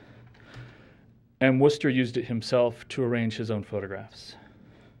Villages, and Worcester used it himself to arrange his own photographs.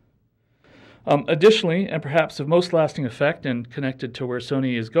 Additionally, and perhaps of most lasting effect and connected to where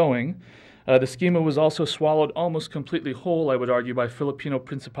Sony is going, the schema was also swallowed almost completely whole, I would argue, by Filipino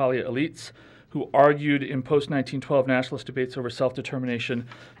Principalia elites who argued in post-1912 nationalist debates over self-determination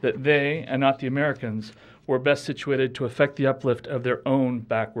that they, and not the Americans, were best situated to effect the uplift of their own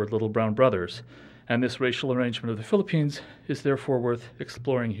backward little brown brothers. And this racial arrangement of the Philippines is therefore worth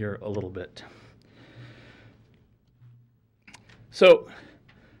exploring here a little bit. So,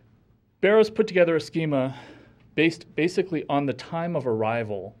 Barrows put together a schema based basically on the time of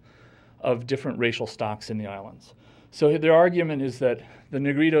arrival of different racial stocks in the islands. So their argument is that the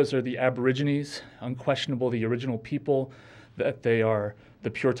Negritos are the Aborigines, unquestionable the original people, that they are, the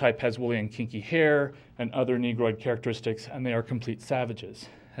pure type has woolly and kinky hair and other Negroid characteristics, and they are complete savages,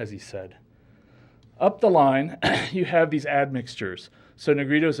 as he said. Up the line, you have these admixtures. So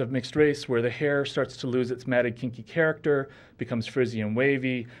Negritos of mixed race, where the hair starts to lose its matted, kinky character, becomes frizzy and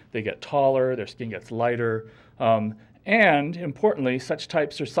wavy, they get taller, their skin gets lighter, and importantly, such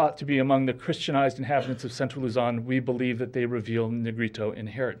types are thought to be among the Christianized inhabitants of central Luzon. We believe that they reveal Negrito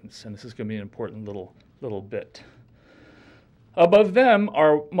inheritance, and this is going to be an important little bit. Above them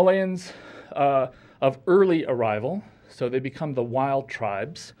are Malayans of early arrival, so they become the wild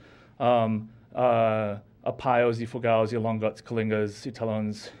tribes. Apayos, Ifugaos, Ilongots, Kalingas,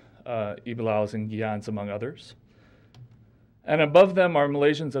 Italons, Ibilaos, and Guyans, among others. And above them are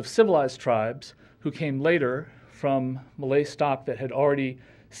Malaysians of civilized tribes who came later from Malay stock that had already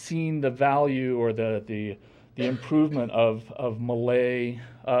seen the value or the improvement of Malay,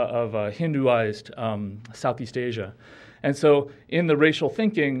 Hinduized Southeast Asia. And so in the racial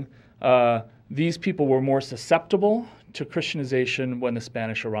thinking, these people were more susceptible to Christianization when the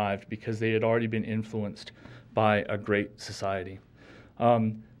Spanish arrived because they had already been influenced by a great society.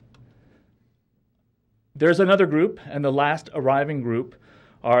 There's another group, and the last arriving group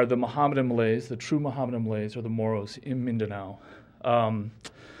are the Mohammedan Malays, the true Mohammedan Malays, or the Moros in Mindanao.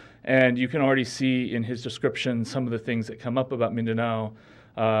 And you can already see in his description some of the things that come up about Mindanao,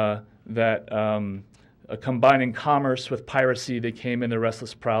 combining commerce with piracy, they came in their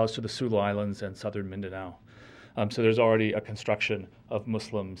restless prows to the Sulu Islands and southern Mindanao. So there's already a construction of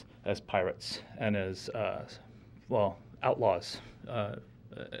Muslims as pirates and as, outlaws,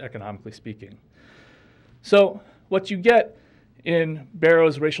 economically speaking. So what you get in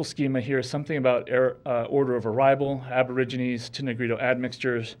Barrow's racial schema here is something about order of arrival, Aborigines to Negrito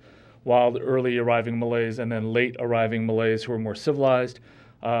admixtures, wild early arriving Malays, and then late arriving Malays who are more civilized,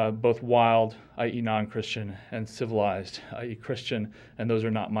 both wild, i.e. non-Christian, and civilized, i.e. Christian, and those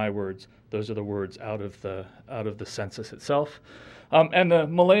are not my words. Those are the words out of the census itself. And the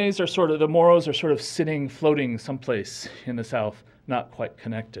Malays are the Moros are sort of sitting, floating someplace in the south, not quite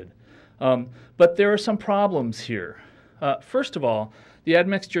connected. But there are some problems here. First of all, the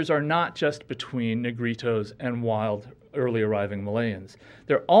admixtures are not just between Negritos and wild, early arriving Malayans.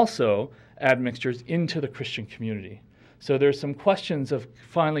 They're also admixtures into the Christian community. So there's some questions of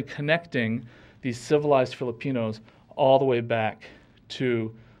finally connecting these civilized Filipinos all the way back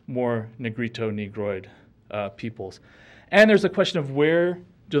to more Negrito, Negroid peoples. And there's a question of where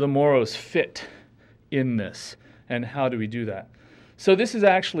do the Moros fit in this, and how do we do that? So this is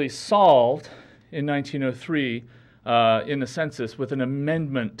actually solved in 1903 in the census with an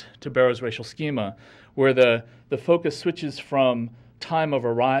amendment to Barrow's racial schema, where the focus switches from time of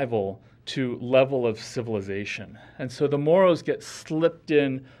arrival to level of civilization. And so the Moros get slipped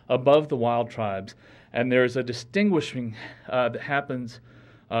in above the wild tribes, and there's a distinguishing that happens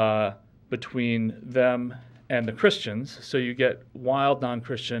between them and the Christians. So you get wild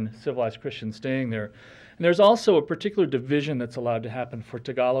non-Christian, civilized Christians staying there. And there's also a particular division that's allowed to happen for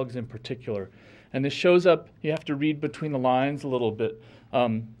Tagalogs in particular. And this shows up, you have to read between the lines a little bit,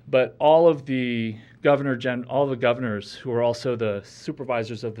 but all of the governors who are also the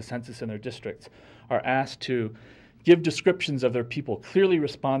supervisors of the census in their districts are asked to give descriptions of their people, clearly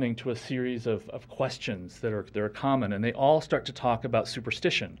responding to a series of questions that are common, and they all start to talk about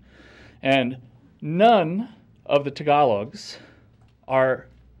superstition. And none of the Tagalogs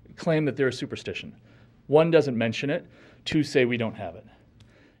claim that they're a superstition. One doesn't mention it, two say we don't have it.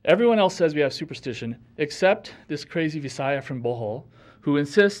 Everyone else says we have superstition, except this crazy Visaya from Bohol, who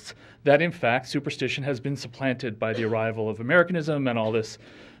insists that, in fact, superstition has been supplanted by the arrival of Americanism and all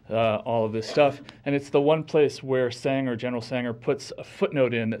of this stuff. And it's the one place where General Sanger puts a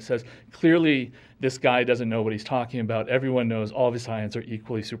footnote in that says, clearly, this guy doesn't know what he's talking about. Everyone knows all Visayans are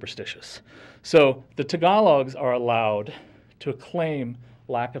equally superstitious. So the Tagalogs are allowed to claim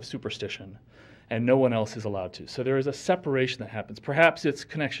lack of superstition, and no one else is allowed to. So there is a separation that happens. Perhaps it's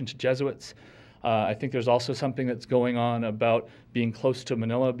connection to Jesuits. I think there's also something that's going on about being close to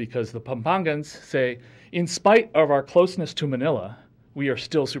Manila, because the Pampangans say, in spite of our closeness to Manila, we are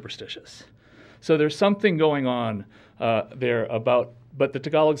still superstitious. So there's something going on there but the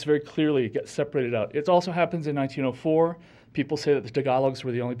Tagalogs very clearly get separated out. It also happens in 1904. People say that the Tagalogs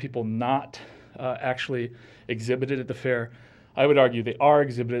were the only people not actually exhibited at the fair. I would argue they are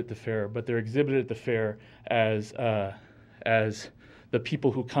exhibited at the fair, but they're exhibited at the fair as the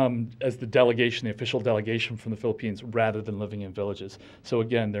people who come as the delegation, the official delegation from the Philippines, rather than living in villages. So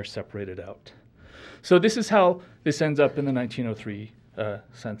again, they're separated out. So this is how this ends up in the 1903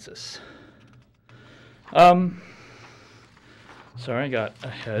 census. Sorry, I got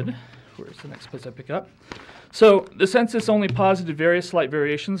ahead. Where's the next place I pick up? So the census only posited various slight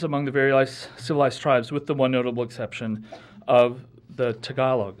variations among the various civilized tribes, with the one notable exception of the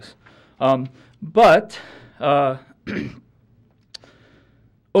Tagalogs. But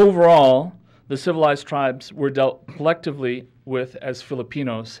overall, the civilized tribes were dealt collectively with as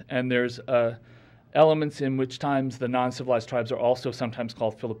Filipinos, and there's elements in which times the non-civilized tribes are also sometimes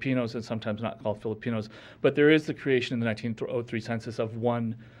called Filipinos and sometimes not called Filipinos. But there is the creation in the 1903 census of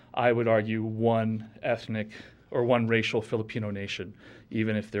one, I would argue, one ethnic or one racial Filipino nation,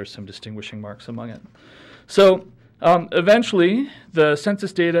 even if there's some distinguishing marks among it. So eventually, the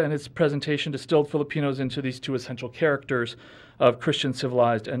census data and its presentation distilled Filipinos into these two essential characters of Christian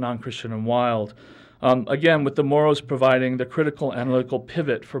civilized and non-Christian and wild. Again, with the Moros providing the critical analytical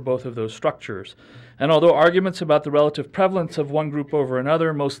pivot for both of those structures. And although arguments about the relative prevalence of one group over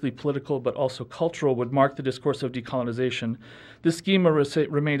another, mostly political but also cultural, would mark the discourse of decolonization, this schema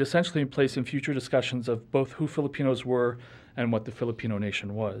remained essentially in place in future discussions of both who Filipinos were and what the Filipino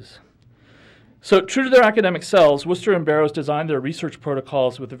nation was. So, true to their academic selves, Worcester and Barrows designed their research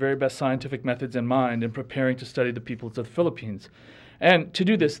protocols with the very best scientific methods in mind in preparing to study the peoples of the Philippines. And to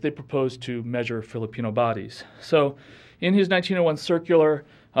do this, they proposed to measure Filipino bodies. So, in his 1901 circular,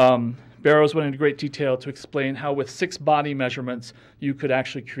 Barrows went into great detail to explain how with 6 body measurements you could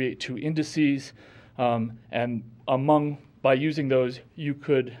actually create 2 indices, and by using those you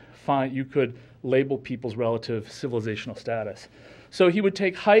could label people's relative civilizational status. So he would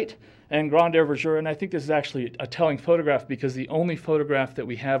take height and grandeur verdure, and I think this is actually a telling photograph because the only photograph that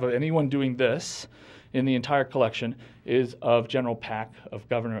we have of anyone doing this in the entire collection is of General Pack, of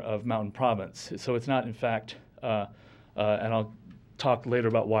Governor of Mountain Province. So it's not, in fact, and I'll talk later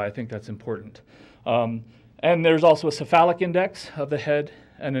about why I think that's important. And there's also a cephalic index of the head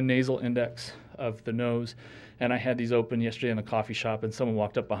and a nasal index of the nose. And I had these open yesterday in the coffee shop, and someone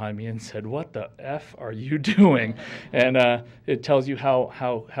walked up behind me and said, "What the F are you doing?" And it tells you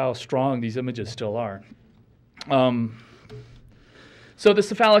how strong these images still are. So the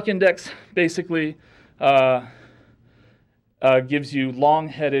cephalic index basically gives you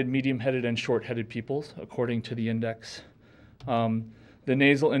long-headed, medium-headed, and short-headed peoples, according to the index. The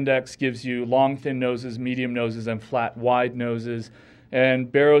nasal index gives you long, thin noses, medium noses, and flat, wide noses.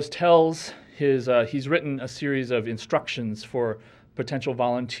 And Barrows tells he's written a series of instructions for potential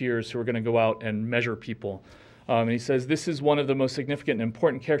volunteers who are going to go out and measure people. And he says, this is one of the most significant and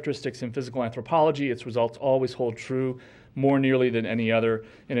important characteristics in physical anthropology. Its results always hold true more nearly than any other.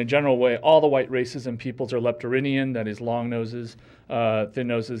 In a general way, all the white races and peoples are leptorhinian, that is long noses, thin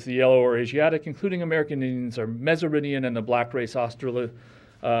noses. The yellow or Asiatic, including American Indians, are Mesorhinian, and the black race,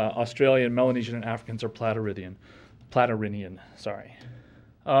 Australian, Melanesian, and Africans are Platyrrhinian.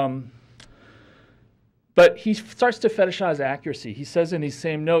 But he starts to fetishize accuracy. He says in these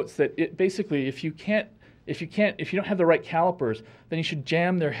same notes that basically, if you don't have the right calipers, then you should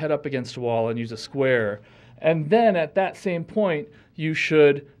jam their head up against a wall and use a square. And then at that same point, you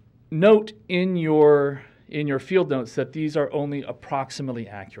should note in your field notes that these are only approximately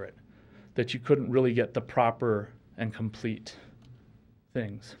accurate, that you couldn't really get the proper and complete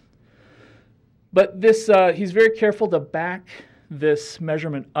things. But this, he's very careful to back this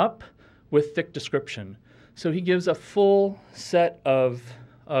measurement up with thick description. So he gives a full set of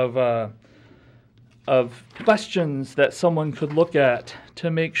questions that someone could look at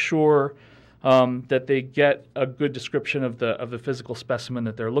to make sure that they get a good description of the physical specimen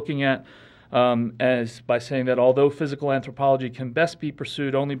that they're looking at, as by saying that although physical anthropology can best be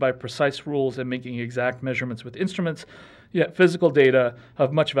pursued only by precise rules and making exact measurements with instruments, yet physical data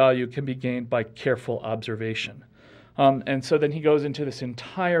of much value can be gained by careful observation. And so then he goes into this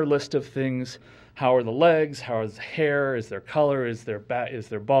entire list of things. How are the legs? How is the hair? Is there color? Is there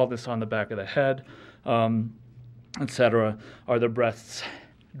baldness on the back of the head, etc.? Are the breasts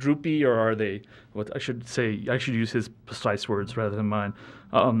droopy, or are they, what I should use his precise words rather than mine.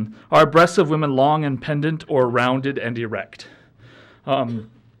 Are breasts of women long and pendant or rounded and erect?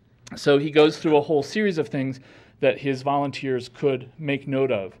 So he goes through a whole series of things that his volunteers could make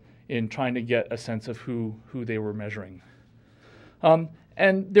note of in trying to get a sense of who they were measuring.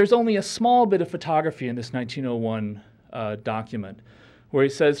 And there's only a small bit of photography in this 1901 document, where he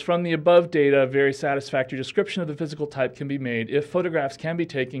says, from the above data, a very satisfactory description of the physical type can be made if photographs can be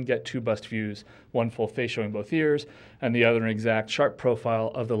taken, get 2 bust views, one full face showing both ears, and the other an exact sharp profile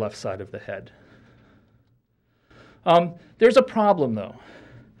of the left side of the head. There's a problem, though.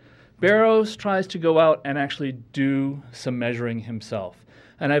 Barrows tries to go out and actually do some measuring himself.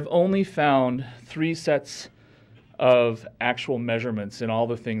 And I've only found 3 sets of actual measurements in all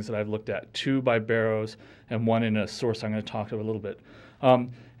the things that I've looked at, 2 by Barrows and 1 in a source I'm going to talk about a little bit.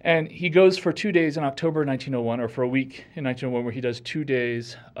 And he goes for 2 days in October 1901, or for a week in 1901, where he does 2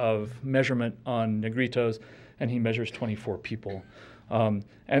 days of measurement on Negritos, and he measures 24 people.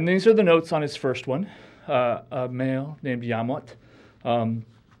 And these are the notes on his first one, a male named Yamot,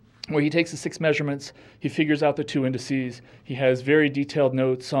 where he takes the 6 measurements, he figures out the 2 indices, he has very detailed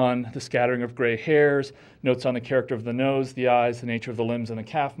notes on the scattering of gray hairs, notes on the character of the nose, the eyes, the nature of the limbs and the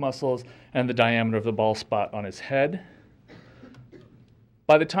calf muscles, and the diameter of the bald spot on his head.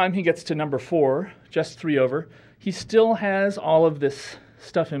 By the time he gets to number 4, just 3 over, he still has all of this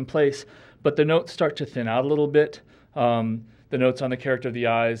stuff in place, but the notes start to thin out a little bit. The notes on the character of the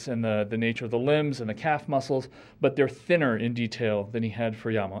eyes and the nature of the limbs and the calf muscles, but they're thinner in detail than he had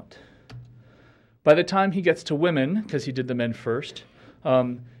for Yamot. By the time he gets to women, because he did the men first,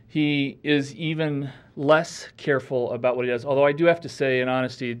 he is even less careful about what he does. Although I do have to say, in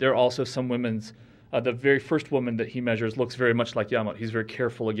honesty, there are also some women's, the very first woman that he measures looks very much like Yamot. He's very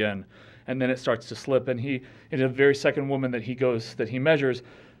careful again. And then it starts to slip. And in the very second woman that he measures,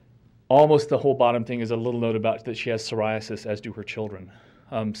 almost the whole bottom thing is a little note about that she has psoriasis, as do her children.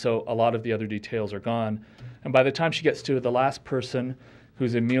 So a lot of the other details are gone. And by the time she gets to the last person,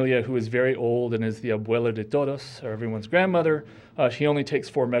 who's Emilia, who is very old and is the abuela de todos, or everyone's grandmother, she only takes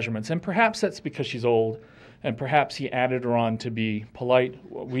 4 measurements. And perhaps that's because she's old, and perhaps he added her on to be polite.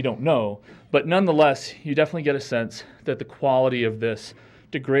 We don't know. But nonetheless, you definitely get a sense that the quality of this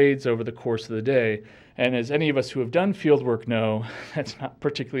degrades over the course of the day. And as any of us who have done field work know, that's not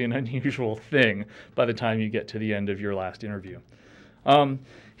particularly an unusual thing by the time you get to the end of your last interview.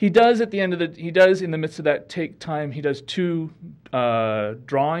 He does in the midst of that take time, he does 2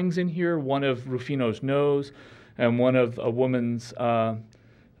 drawings in here, one of Rufino's nose and one of a woman's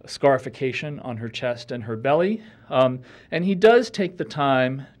scarification on her chest and her belly. And he does take the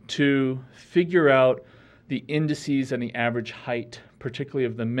time to figure out the indices and the average height, particularly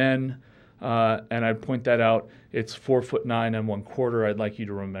of the men. And I'd point that out. It's 4'9" and 1/4. I'd like you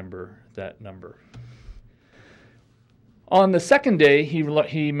to remember that number. On the second day,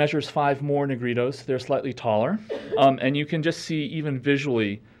 he measures 5 more negritos. They're slightly taller. And you can just see, even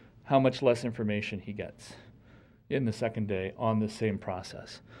visually, how much less information he gets in the second day on the same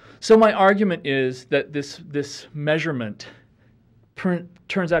process. So my argument is that this measurement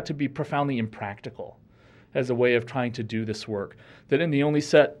turns out to be profoundly impractical as a way of trying to do this work. That in the only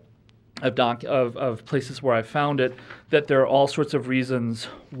set of places where I found it, that there are all sorts of reasons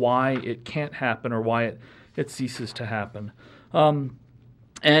why it can't happen or why it ceases to happen.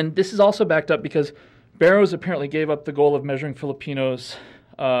 And this is also backed up because Barrows apparently gave up the goal of measuring Filipinos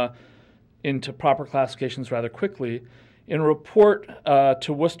into proper classifications rather quickly. In a report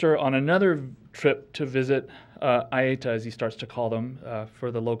to Worcester on another trip to visit Aeta, as he starts to call them,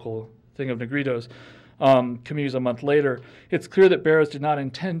 for the local thing of Negritos, communities a month later, it's clear that Barrows did not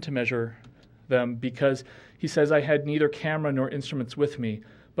intend to measure them because he says, I had neither camera nor instruments with me,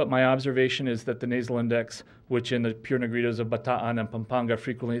 but my observation is that the nasal index, which in the pure Negritos of Bataan and Pampanga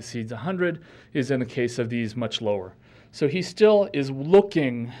frequently exceeds 100, is in the case of these much lower. So he still is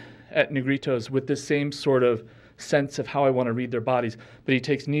looking at Negritos with this same sort of sense of how I want to read their bodies, but he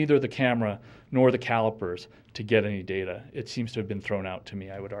takes neither the camera nor the calipers to get any data. It seems to have been thrown out to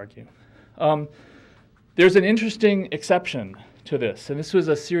me, I would argue. There's an interesting exception to this, and this was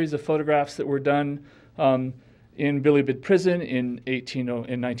a series of photographs that were done in Bilibid prison in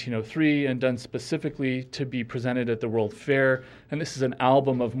 1903 and done specifically to be presented at the World Fair. And this is an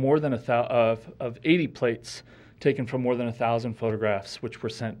album of more than of 80 plates taken from more than 1,000 photographs, which were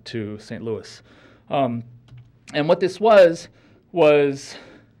sent to St. Louis. And what this was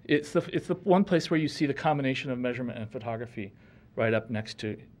it's the one place where you see the combination of measurement and photography right up next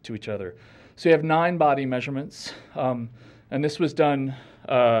to each other. So you have 9 body measurements, and this was done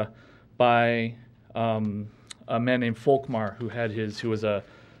by a man named Folkmar, who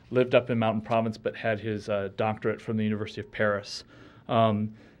lived up in Mountain Province but had his doctorate from the University of Paris.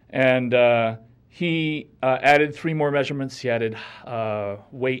 He added 3 more measurements. He added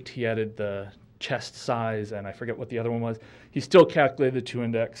weight, he added the chest size, and I forget what the other one was. He still calculated the 2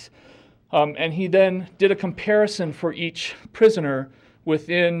 index. And he then did a comparison for each prisoner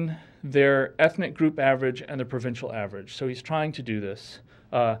within their ethnic group average and the provincial average. So he's trying to do this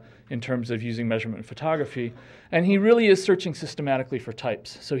in terms of using measurement and photography. And he really is searching systematically for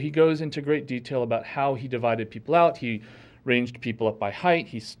types. So he goes into great detail about how he divided people out. He ranged people up by height.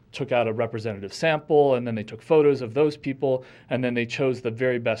 He took out a representative sample, and then they took photos of those people, and then they chose the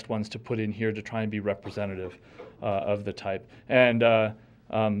very best ones to put in here to try and be representative of the type. And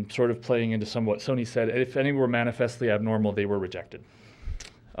sort of playing into some what Sony said, if any were manifestly abnormal, they were rejected.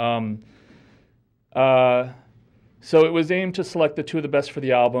 So it was aimed to select the 2 of the best for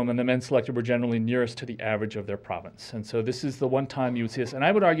the album, and the men selected were generally nearest to the average of their province. And so this is the one time you would see this. And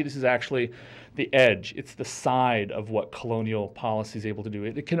I would argue this is actually the edge. It's the side of what colonial policy is able to do.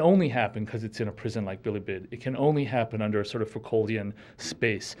 It can only happen because it's in a prison like Billy Bid. It can only happen under a sort of Foucauldian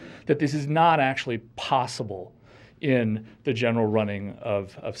space, that this is not actually possible in the general running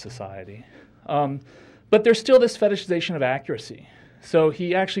of society. But there's still this fetishization of accuracy. So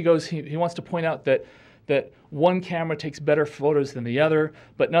he actually goes, he wants to point out that one camera takes better photos than the other,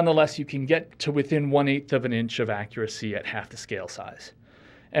 but nonetheless you can get to within 1/8 of an inch of accuracy at half the scale size.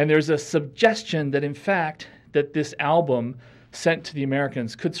 And there's a suggestion that in fact that this album sent to the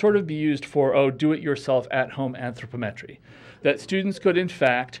Americans could sort of be used for, do-it-yourself at-home anthropometry. That students could in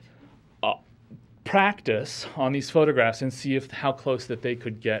fact practice on these photographs and see how close that they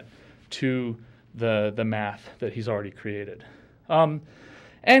could get to the math that he's already created.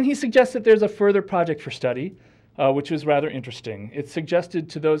 And he suggests that there's a further project for study, which was rather interesting. It suggested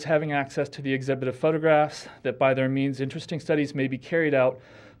to those having access to the exhibit of photographs that by their means interesting studies may be carried out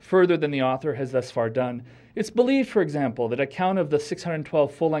further than the author has thus far done. It's believed, for example, that a count of the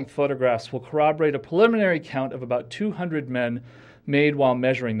 612 full-length photographs will corroborate a preliminary count of about 200 men made while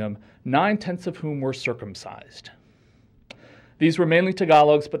measuring them, 9/10 of whom were circumcised. These were mainly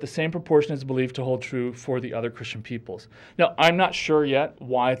Tagalogs, but the same proportion is believed to hold true for the other Christian peoples. Now, I'm not sure yet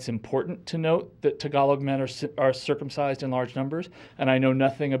why it's important to note that Tagalog men are circumcised in large numbers, and I know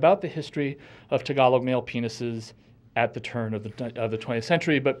nothing about the history of Tagalog male penises at the turn of the 20th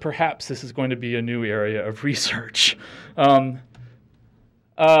century, but perhaps this is going to be a new area of research.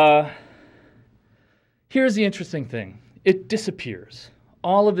 Here's the interesting thing. It disappears.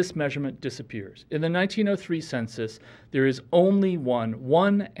 All of this measurement disappears. In the 1903 census, there is only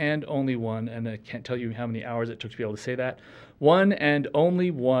one and only one, and I can't tell you how many hours it took to be able to say that, one and only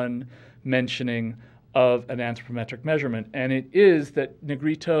one mentioning of an anthropometric measurement, and it is that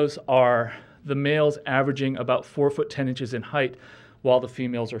negritos are the males averaging about 4'10" in height, while the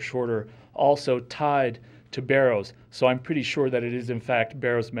females are shorter, also tied to Barrow's. So I'm pretty sure that it is in fact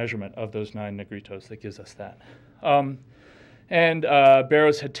Barrow's measurement of those 9 negritos that gives us that.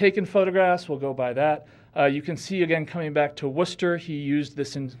 Barrows had taken photographs, we'll go by that. You can see again coming back to Worcester, he used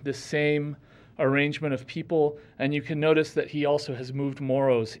this same arrangement of people, and you can notice that he also has moved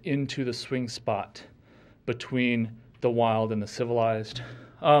Moros into the swing spot between the wild and the civilized.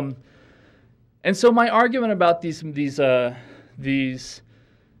 And so my argument about these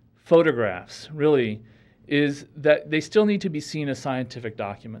photographs really is that they still need to be seen as scientific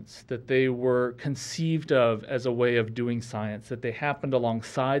documents, that they were conceived of as a way of doing science, that they happened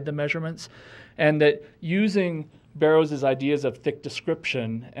alongside the measurements, and that using Barrow's ideas of thick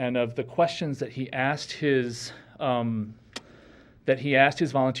description and of the questions that he asked his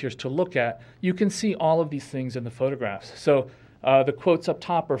volunteers to look at, you can see all of these things in the photographs. So the quotes up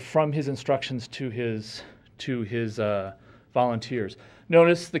top are from his instructions to his volunteers.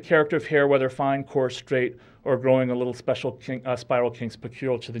 Notice the character of hair, whether fine, coarse, straight, or growing a little special spiral kinks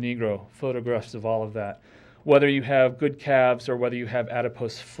peculiar to the Negro. Photographs of all of that. Whether you have good calves or whether you have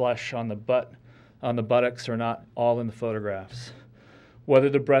adipose flesh on the buttocks or not, all in the photographs. Whether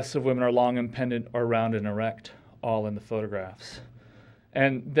the breasts of women are long and pendant or round and erect, all in the photographs.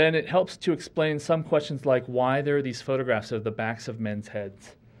 And then it helps to explain some questions like why there are these photographs of the backs of men's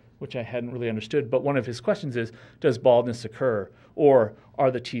heads, which I hadn't really understood. But one of his questions is, does baldness occur? Or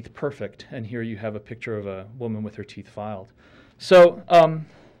are the teeth perfect? And here you have a picture of a woman with her teeth filed. So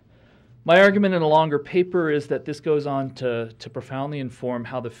my argument in a longer paper is that this goes on to profoundly inform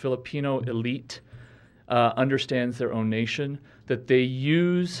how the Filipino elite understands their own nation, that they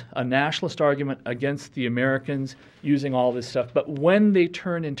use a nationalist argument against the Americans using all this stuff. But when they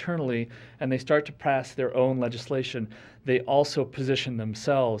turn internally and they start to pass their own legislation, they also position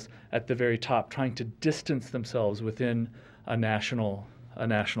themselves at the very top, trying to distance themselves within a national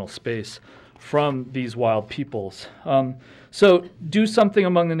space from these wild peoples. So do something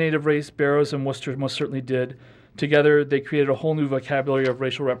among the native race. Barrows and Worcester most certainly did. Together, they created a whole new vocabulary of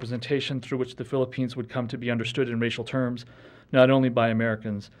racial representation through which the Philippines would come to be understood in racial terms, not only by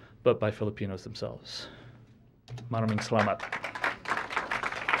Americans, but by Filipinos themselves. Maraming salamat.